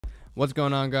What's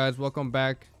going on, guys? Welcome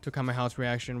back to Kame House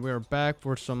Reaction. We're back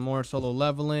for some more solo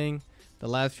leveling. The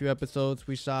last few episodes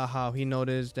we saw how he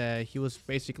noticed that he was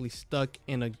basically stuck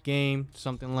in a game,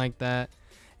 something like that,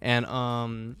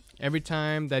 and every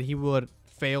time that he would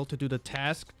fail to do the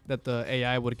task that the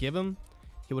AI would give him,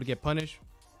 he would get punished,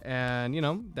 and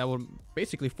that would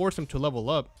basically force him to level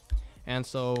up. And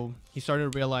so he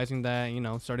started realizing that,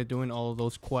 started doing all of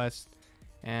those quests.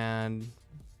 And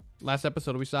last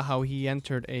episode we saw how he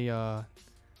entered a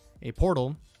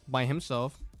portal by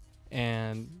himself,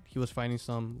 and he was fighting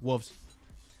some wolves.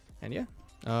 And yeah,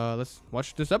 let's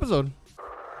watch this episode.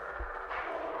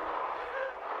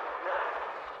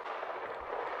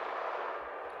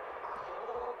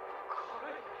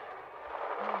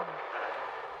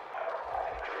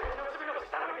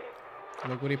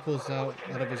 Look what he pulls out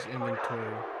of his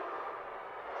inventory.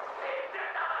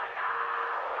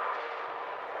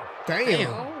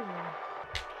 Damn.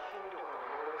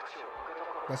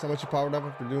 That's how much you powered up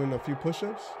after doing a few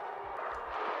push-ups?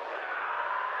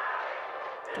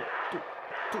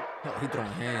 Oh, he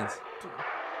throwing hands.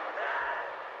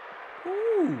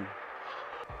 Ooh.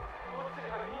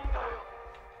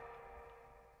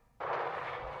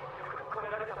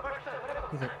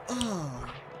 He's like, oh,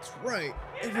 that's right.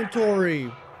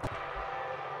 Inventory.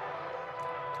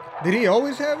 Did he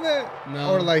always have that?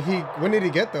 No. Or like when did he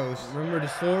get those? Remember the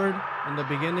sword in the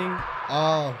beginning?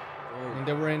 Oh. When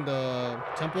they were in the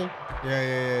temple?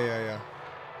 Yeah.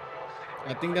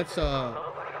 I think that's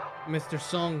Mr.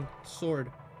 Song's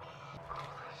sword.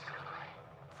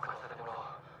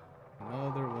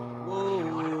 Another one.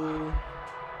 Whoa.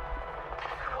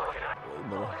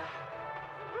 Whoa.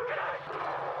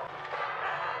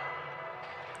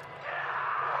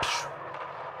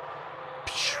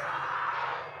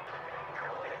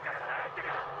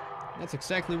 That's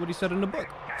exactly what he said in the book.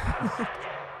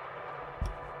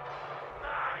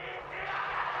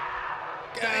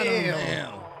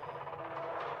 Damn.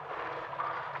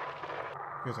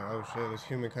 He was like, oh shit, this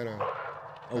human kind of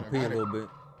OP a little bit.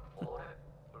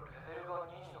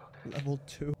 Level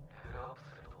 2.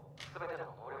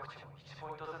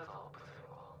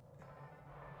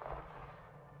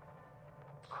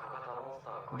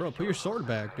 Bro, put your sword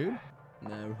back, dude.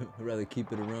 Nah, I'd rather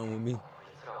keep it around with me,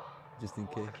 just in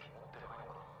case.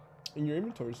 And your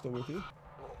inventory's still with you.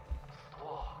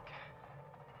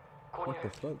 What the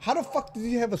fuck? How the fuck does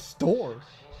he have a store?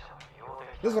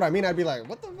 This is what I mean. I'd be like,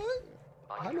 what the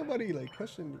fuck? How nobody like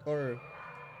question, or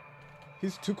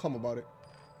he's too calm about it.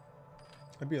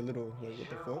 I'd be a little like, what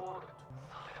the fuck?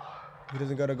 He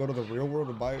doesn't gotta go to the real world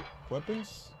to buy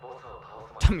weapons?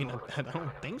 I mean, I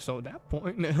don't think so at that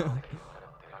point.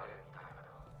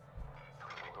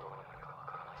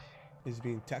 He's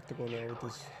being tactical now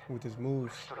with his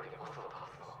moves.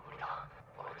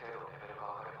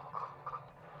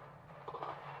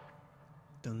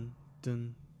 Dun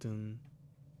dun dun.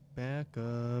 Back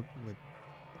up with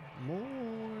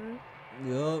more.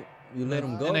 Yup, you let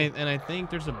him go. And I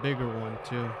think there's a bigger one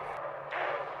too.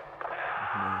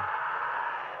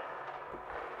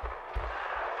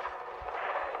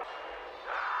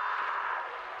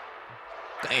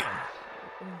 Damn.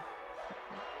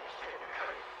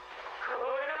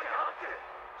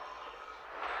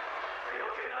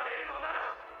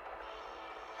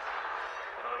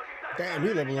 Damn,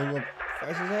 he leveling up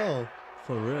fast as hell.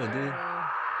 For real, dude.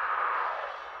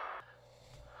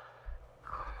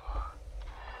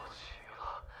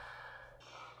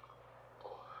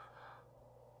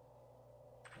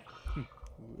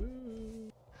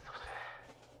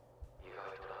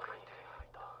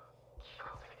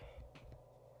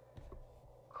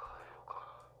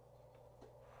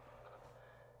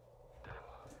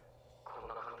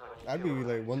 I'd be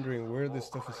like wondering where this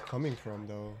stuff is coming from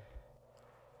though.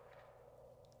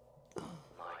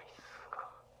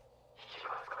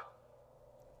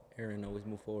 Aaron always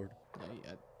move forward.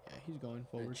 Yeah, he's going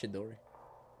forward. Chidori.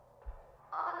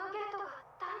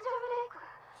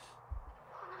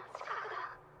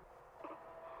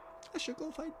 I should go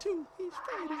fight too. He's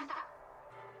fighting.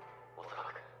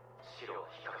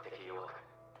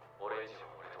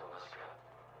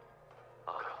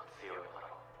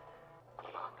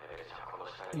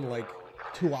 In like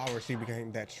 2 hours, he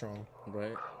became that strong.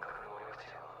 Right.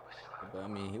 But I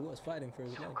mean, he was fighting for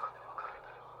his life.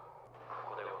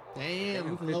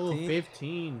 Damn, level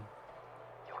 15.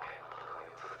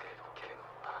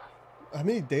 How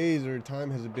many days or time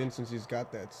has it been since he's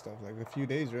got that stuff? Like a few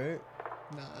days, right?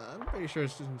 Nah, I'm pretty sure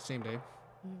it's just the same day.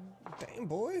 Damn,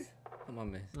 boy. Come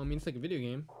on, man. I mean, it's like a video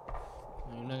game.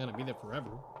 You're not gonna be there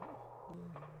forever.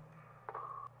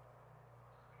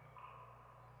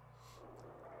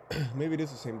 Maybe it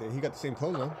is the same day. He got the same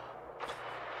clothes on.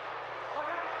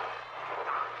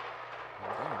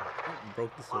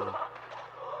 broke the sword.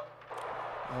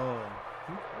 Oh.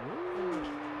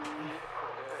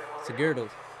 Sagirdos.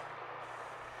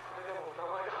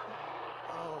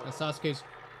 That's Sasuke's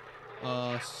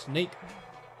snake.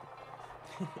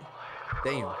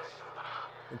 Damn.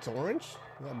 It's orange?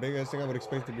 That big ass thing I would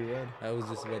expect to be red. I was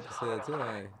just about to say that too.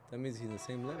 That means he's the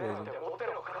same level as him.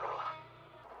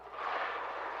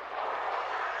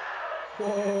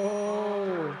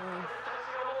 Whoa.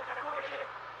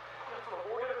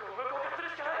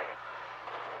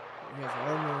 He has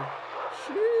armor.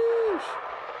 Sheesh.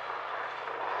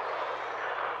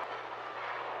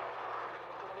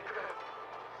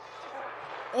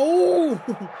 Oh!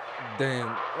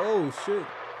 Damn. Oh shit.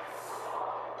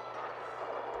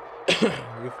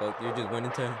 You fucked. You just went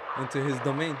into his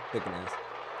domain. Looking ass.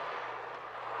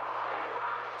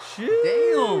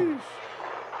 Damn.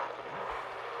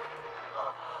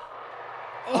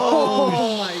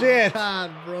 Oh, my shit.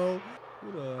 God, bro.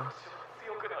 Who the...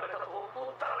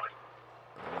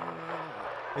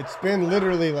 It's been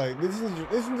literally like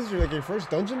isn't this like your first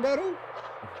dungeon battle?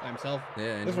 By himself.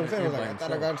 Yeah. That's what I'm saying. I was by like, I thought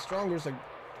I himself. got stronger. It's like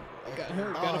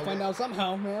Gotta find out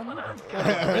somehow, man.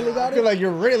 really I feel like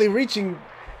you're really reaching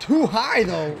too high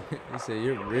though. You say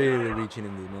you're really reaching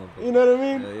in this motherfucker. You know what I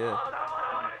mean? Yeah.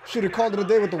 Should have called it a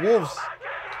day with the wolves.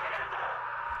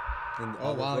 And Oh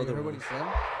all wow, those you other heard what he ones. said?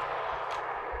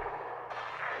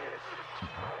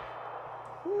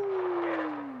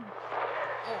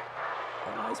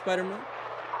 Oh, Spider-Man.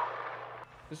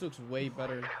 This looks way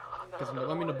better. Because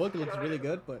I mean, the book looks really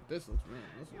good, but this looks, man,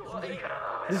 this looks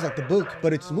This is like the book,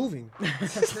 but it's moving.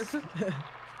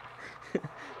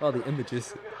 All the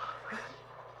images.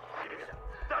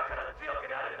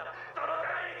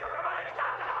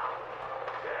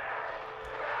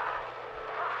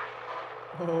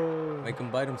 Oh. Make him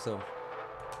bite himself.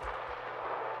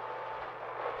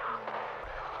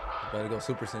 Better go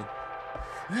Super Saiyan.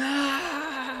 He's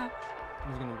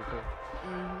gonna be cool.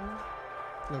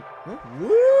 Look. Huh?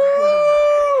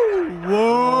 Whoa!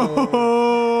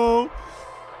 Whoa!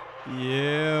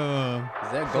 Yeah.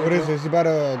 Is that So Goku? what is this? You about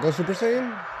to go Super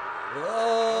Saiyan?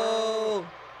 Whoa!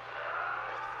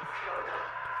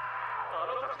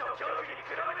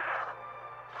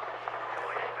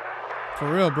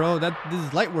 For real, bro. This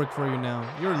is light work for you now.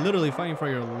 You're literally fighting for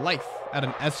your life at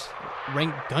an S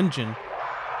rank dungeon.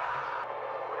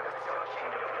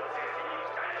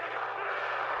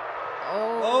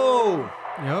 Oh!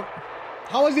 Yep.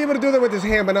 How was he able to do that with his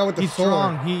hand, but not with the He's sword?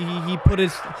 strong. He put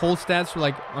his whole stats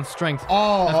like on strength.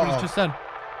 Oh, That's what he just said.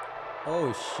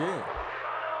 Oh shit!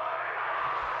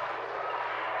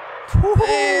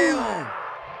 Damn!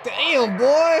 Damn,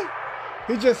 boy!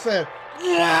 He just said,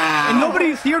 And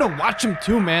nobody's here to watch him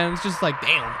too, man. It's just like,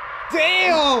 damn.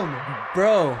 damn!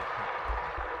 Bro,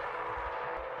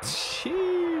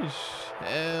 Sheesh.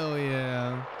 Hell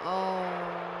yeah.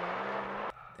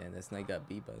 damn, that snake got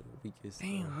beat by the weakest.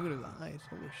 Damn, look at his eyes.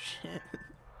 Holy shit.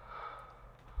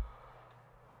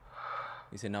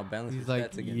 He said now balance He's your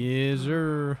like, stats again. yes,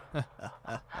 sir.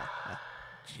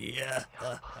 Yeah.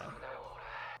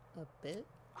 A bit.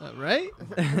 Right?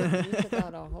 You took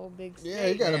out a whole big snake. Yeah,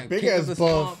 he got a Damn, big King of ass the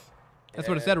buff. Swamp. That's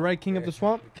what it said, right? King of the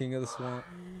Swamp? King of the Swamp.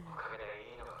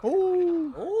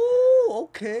 Ooh. Oh,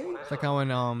 okay. It's like how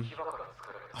in, I'm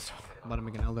about to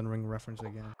make an Elden Ring reference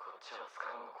again.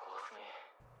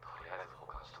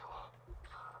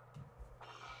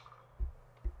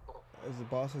 As the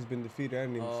boss has been defeated, I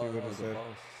didn't even see what it the said.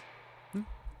 boss.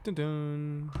 Dun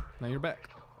dun. Now you're back.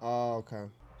 Oh, okay.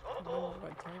 I don't know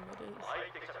what time it is.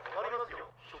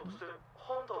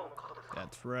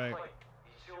 That's right.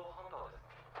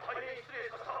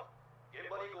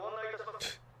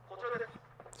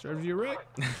 Serves you right.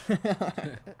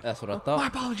 That's what I My thought.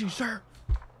 apologies, sir.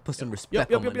 Put some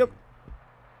respect Yep, on yep, my yep. name.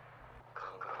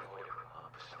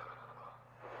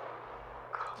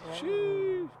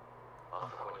 Sheesh.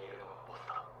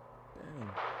 Damn.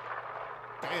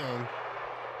 Damn.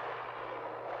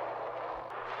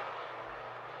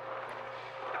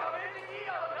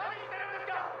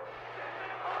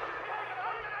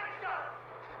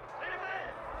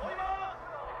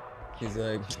 He's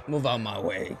like, move out my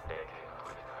way.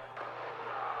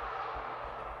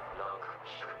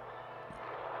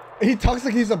 He talks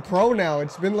like he's a pro now.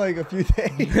 It's been like a few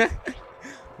days.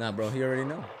 Nah, bro, he already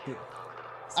know.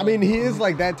 I mean, he is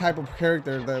like that type of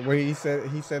character that where he said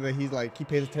that he's like he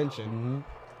pays attention.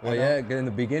 Well, yeah, good in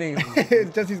the beginning.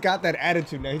 It's just he's got that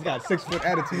attitude now. He's got 6 foot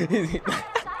attitude.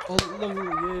 Oh, look,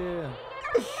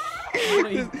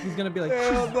 yeah. He's gonna be like,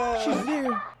 Hell no. she's there.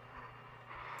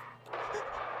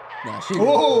 Nah, she.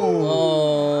 Whoa.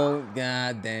 Oh,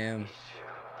 goddamn.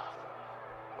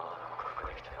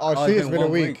 Oh, Oh, she it's has been been a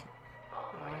 1 week. week.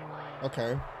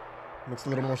 Okay. Makes a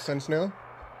little more sense now.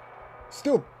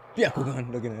 Still. Yeah, we're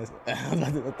going looking at us. I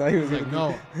thought he was He's like,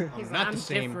 no, He's I'm like, not I'm the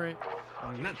same. different.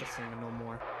 I'm not the same no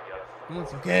more.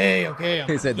 It's okay, okay.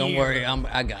 He said, "Don't here." worry,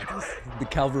 I got this. The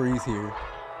cavalry's here."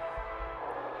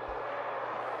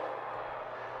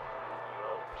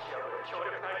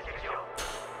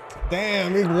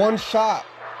 Damn, he's one shot.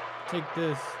 Take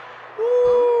this.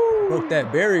 Broke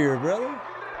that barrier, brother.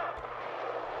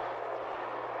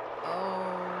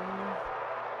 Oh.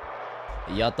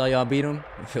 Y'all thought y'all beat him?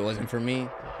 If it wasn't for me,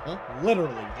 Huh?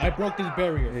 Literally, I broke this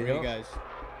barrier for Yep. you guys.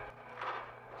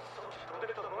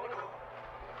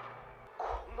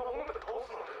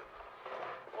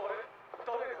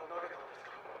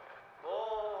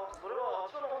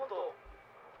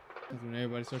 That's when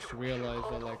everybody starts to realize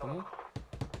that, like,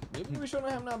 maybe we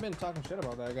shouldn't have not been talking shit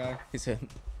about that guy. he said,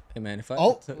 "Hey man, if I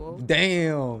Oh. Whoa.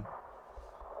 damn."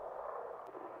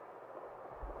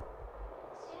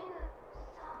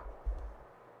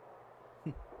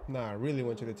 Nah, I really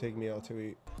want you to take me out to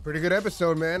eat. Pretty good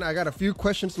episode, man. I got a few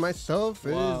questions myself.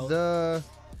 Wow.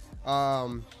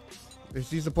 Is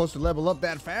he supposed to level up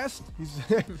that fast? He's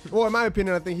well, in my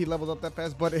opinion, I think he leveled up that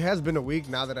fast, but it has been a week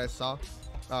now that I saw.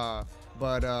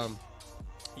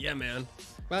 Yeah, man.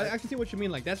 But I can see what you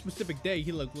mean. Like that specific day,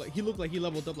 he looked like he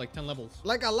leveled up like 10 levels.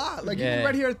 Like a lot. Like Yeah. even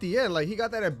right here at the end, like he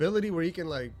got that ability where he can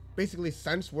like basically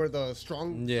sense where the Yeah.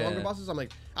 stronger bosses. I'm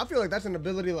like, I feel like that's an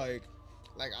ability like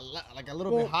a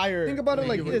little bit higher. Think about it than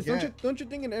like you would this. get. Don't you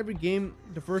think in every game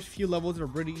the first few levels are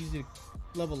pretty easy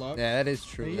to level up? Yeah, that is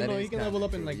true. And, you That know, is you can kinda level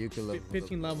up true. in like You can level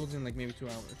 15 up. levels in like maybe 2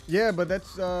 hours. Yeah, but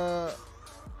that's yeah,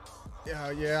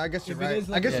 I guess you're If it right. is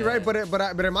I like guess that- you're right, but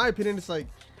in my opinion, it's like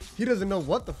he doesn't know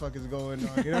what the fuck is going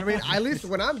on. You know what I mean? At least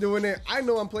when I'm doing it, I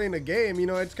know I'm playing a game. You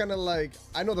know, it's kind of like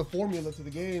I know the formula to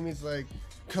the game. It's like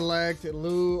collect,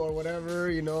 loot, or whatever.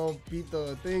 You know, beat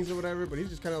the things or whatever. But he's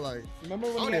just kind of like Remember I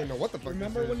when don't he even know what the fuck.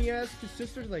 remember this when is. he asked his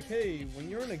sisters like, "Hey, when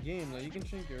you're in a game, like you can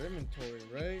change your inventory,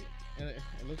 right?" And it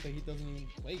looks like he doesn't even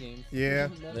play games. Yeah.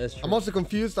 That's true. I'm also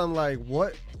confused on like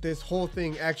what this whole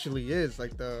thing actually is,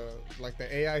 like the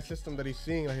AI system that he's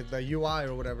seeing, like the UI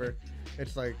or whatever.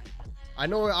 It's like, I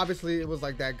know obviously it was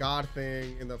like that God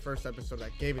thing in the first episode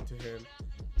that gave it to him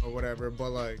or whatever,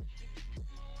 but like,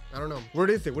 I don't know. Where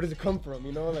is it? Where does it come from?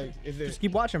 You know, like, is it? Just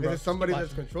keep watching, bro. Is it somebody Keep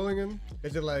that's watching. controlling him?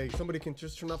 Is it like somebody can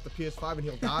just turn off the PS5 and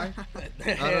he'll die?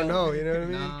 I don't know. You know what I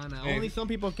mean? Nah. Only some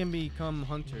people can become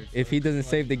hunters. If he doesn't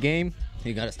save the game,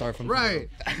 he got to start from Right.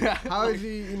 How is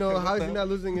he, you know, how is he not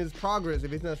losing his progress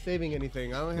if he's not saving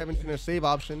anything? haven't seen a save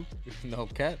option. zero. No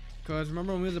cap. Because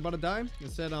remember when we was about to die,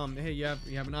 it said, hey, you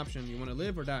have an option. You want to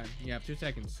live or die? You have 2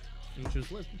 seconds. You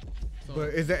choose live. So,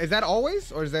 But is that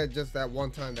always, or is that just that one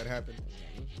time that happened?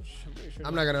 I'm pretty sure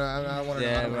I'm not gonna. I want to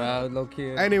Yeah, know. bro, low key.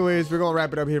 Anyways, we're gonna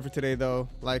wrap it up here for today, though.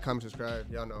 Like, comment,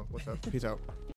 subscribe. Y'all know what's up. Peace out.